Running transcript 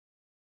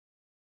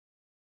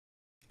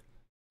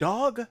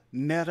Dog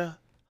Netta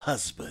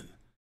Husband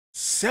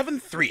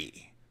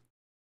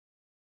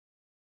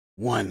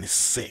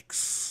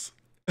 7316.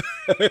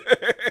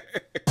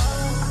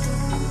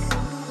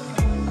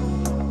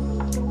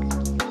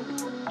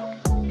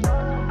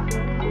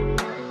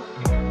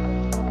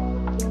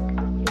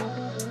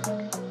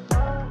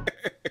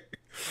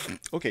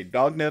 Okay,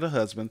 Dog Netta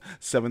Husband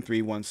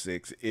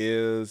 7316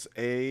 is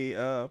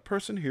a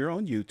person here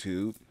on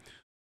YouTube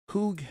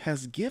who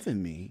has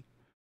given me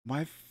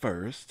my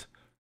first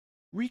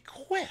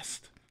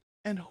request.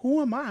 And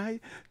who am I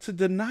to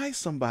deny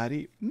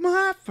somebody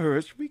my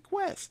first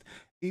request,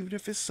 even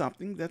if it's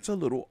something that's a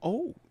little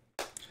old?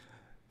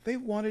 They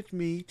wanted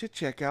me to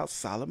check out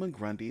Solomon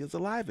Grundy is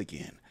Alive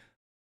Again.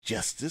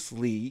 Justice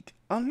League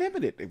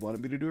Unlimited. They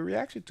wanted me to do a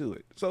reaction to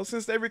it. So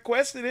since they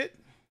requested it,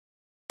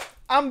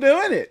 I'm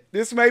doing it.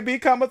 This may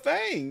become a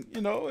thing.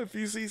 You know, if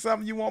you see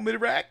something you want me to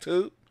react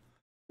to,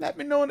 let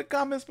me know in the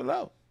comments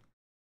below.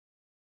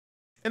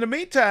 In the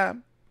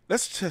meantime,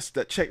 let's just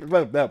check.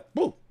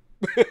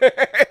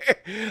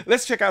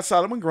 Let's check out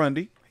Solomon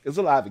Grundy is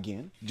Alive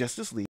Again.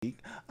 Justice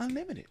League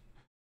Unlimited.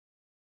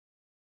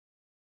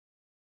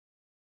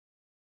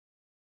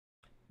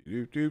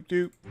 Doop doop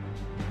doop.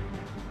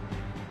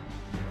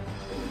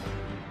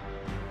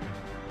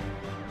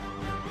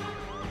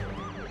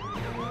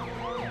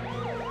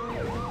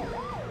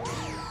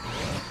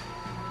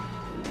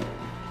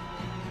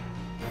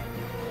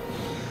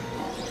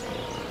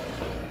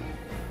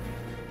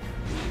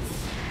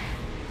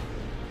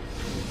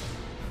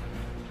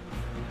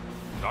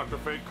 Dr.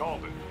 Fate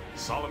called it.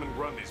 Solomon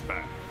Grundy's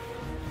back.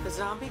 The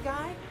zombie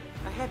guy?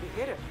 A heavy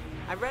hitter.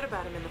 I read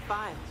about him in the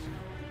files.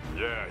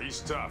 Yeah, he's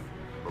tough,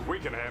 but we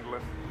can handle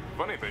him.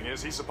 Funny thing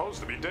is, he's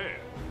supposed to be dead.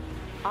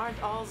 Aren't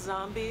all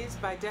zombies,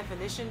 by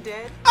definition,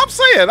 dead? I'm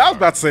saying, I was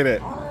about to say that.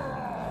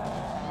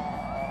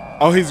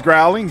 Oh, he's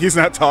growling? He's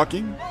not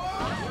talking?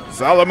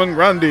 Solomon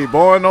Grundy,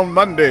 born on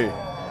Monday.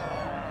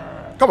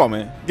 Come on,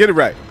 man. Get it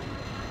right.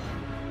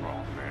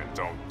 Oh, man,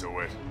 don't do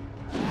it.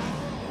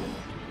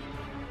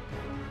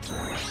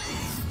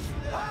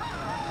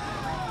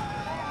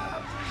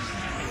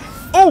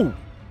 Oh!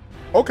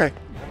 Okay.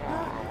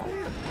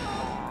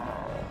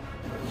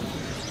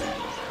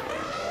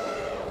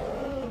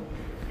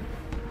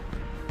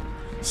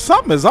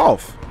 Something is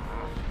off.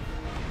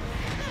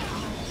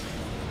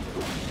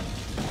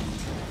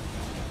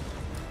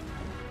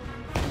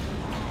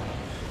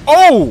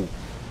 Oh!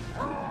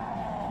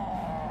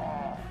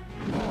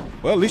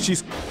 Well, at least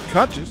she's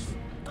conscious.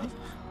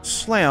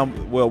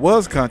 Slam, well,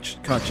 was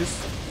conscious.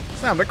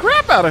 Slam the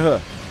crap out of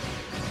her.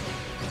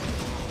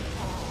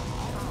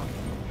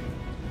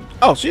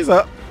 Oh, she's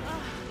up.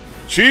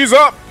 She's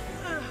up.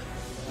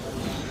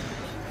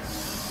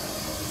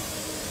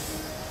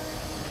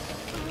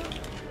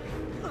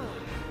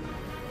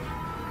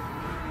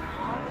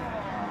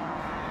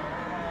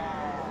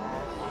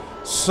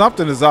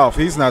 Something is off.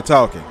 He's not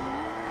talking.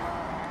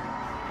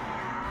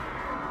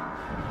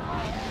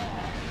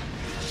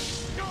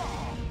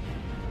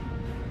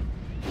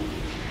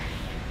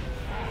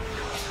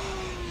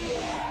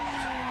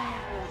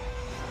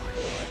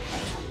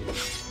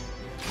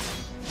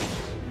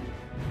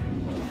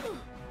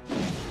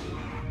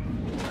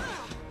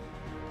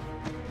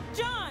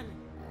 John!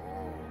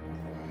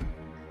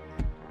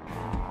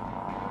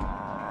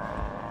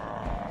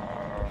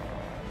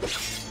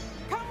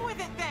 Come with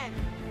it then!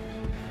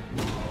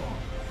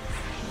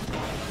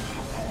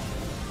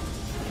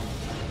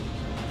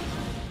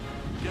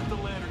 Get the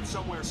lantern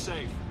somewhere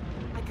safe.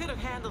 I could have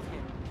handled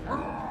him.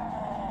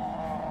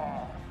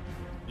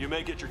 You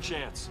may get your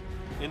chance.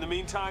 In the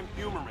meantime,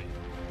 humor me.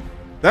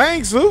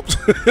 Thanks, Oops.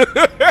 Click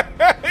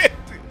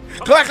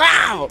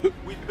out.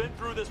 We've been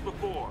through this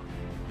before.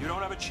 You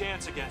don't have a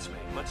chance against me.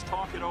 Let's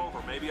talk it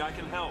over. Maybe I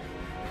can help.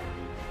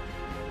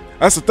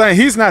 That's the thing.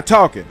 He's not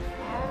talking.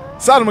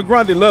 Solomon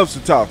Grundy loves to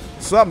talk.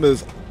 Something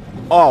is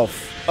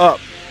off, up.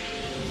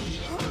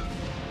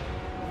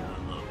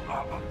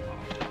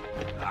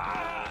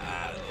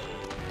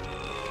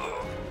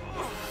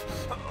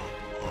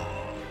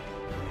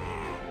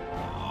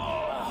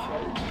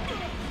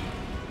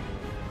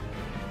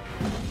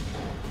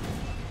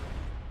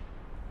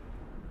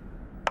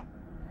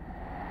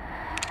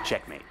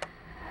 Checkmate.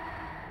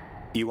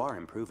 You are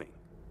improving.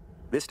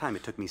 This time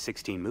it took me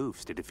 16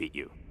 moves to defeat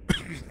you.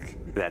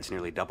 That's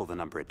nearly double the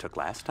number it took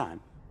last time.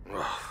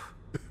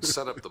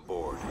 Set up the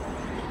board.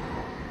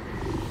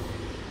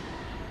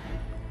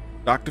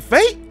 Dr.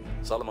 Fate?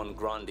 Solomon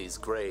Grundy's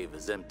grave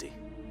is empty.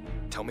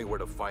 Tell me where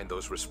to find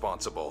those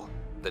responsible,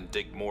 then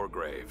dig more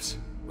graves.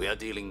 We are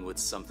dealing with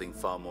something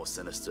far more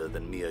sinister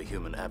than mere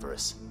human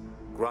avarice.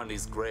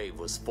 Grundy's grave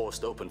was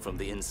forced open from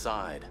the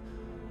inside.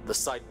 The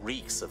site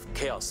reeks of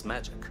chaos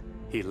magic.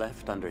 He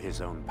left under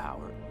his own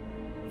power.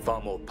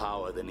 Far more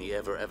power than he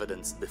ever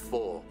evidenced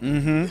before.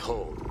 Mm-hmm.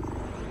 Behold.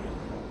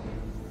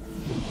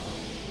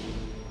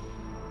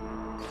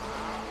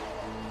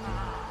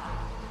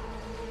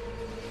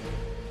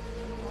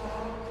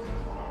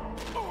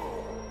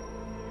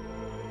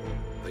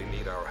 They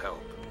need our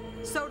help.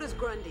 So does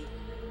Grundy.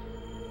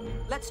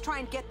 Let's try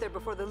and get there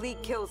before the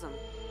League kills him.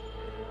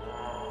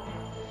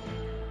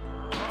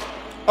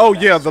 Oh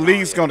yeah, the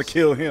lead's gonna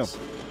kill him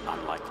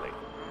Unlikely.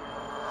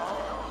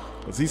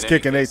 because he's In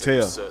kicking any their case, I'm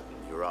tail. certain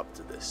you're up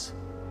to this.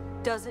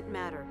 Doesn't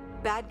matter.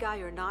 Bad guy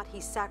or not,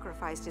 he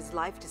sacrificed his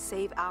life to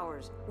save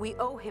ours. We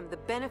owe him the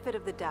benefit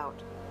of the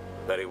doubt.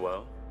 Very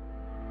well.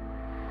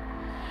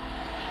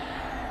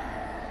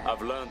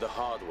 I've learned the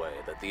hard way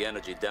that the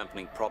energy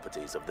dampening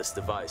properties of this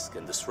device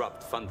can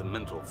disrupt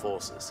fundamental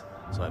forces,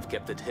 so I've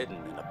kept it hidden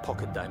in a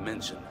pocket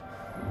dimension,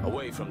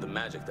 away from the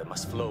magic that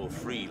must flow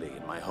freely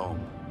in my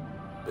home.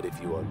 But if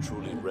you are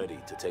truly ready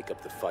to take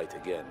up the fight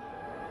again,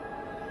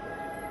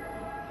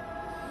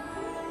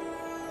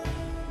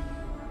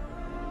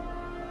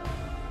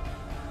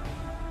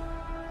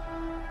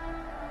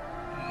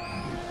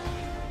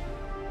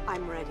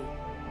 I'm ready.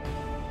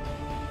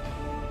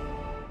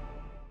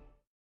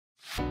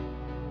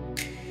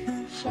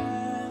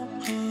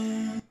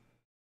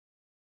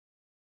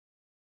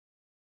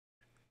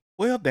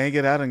 Well, dang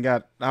it,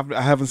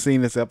 I haven't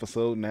seen this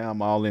episode. Now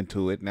I'm all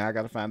into it. Now I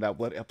got to find out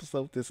what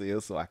episode this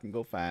is so I can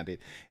go find it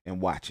and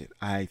watch it.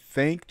 I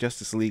think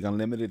Justice League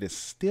Unlimited is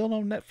still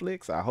on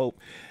Netflix. I hope.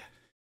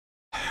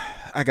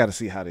 I got to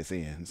see how this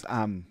ends.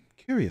 I'm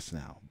curious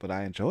now, but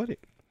I enjoyed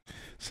it.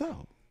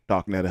 So,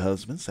 Darknet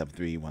Husband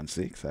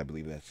 7316, I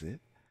believe that's it.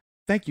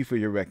 Thank you for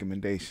your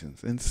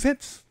recommendations. And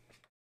since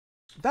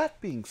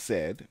that being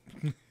said,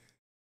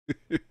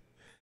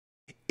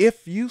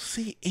 if you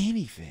see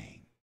anything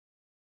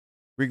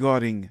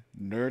regarding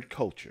nerd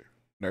culture,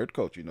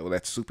 you know,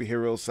 that's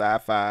superhero,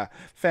 sci-fi,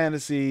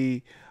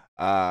 fantasy,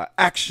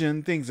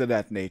 action, things of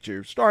that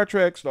nature, Star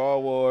Trek, Star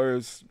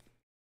Wars,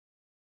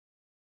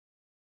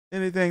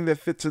 anything that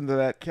fits into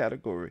that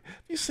category.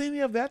 If you see any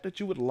of that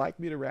you would like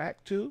me to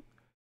react to,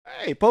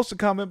 hey, post a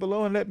comment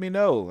below and let me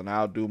know, and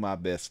I'll do my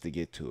best to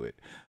get to it.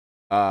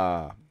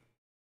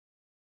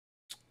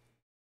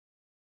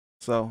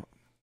 So,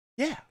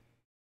 yeah,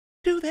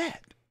 do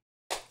that.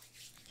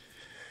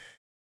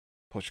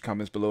 Post your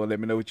comments below and let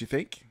me know what you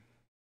think.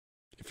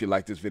 If you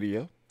like this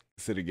video,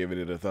 consider giving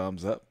it a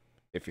thumbs up.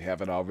 If you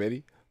haven't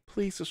already,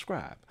 please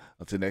subscribe.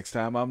 Until next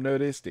time, I'm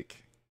Nerdistic.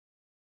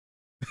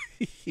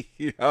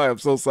 I am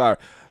so sorry.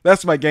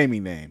 That's my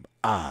gaming name.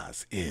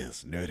 Oz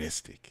is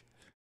Nerdistic.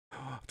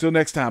 Until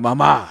next time, I'm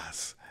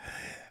Oz,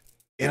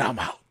 and I'm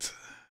out.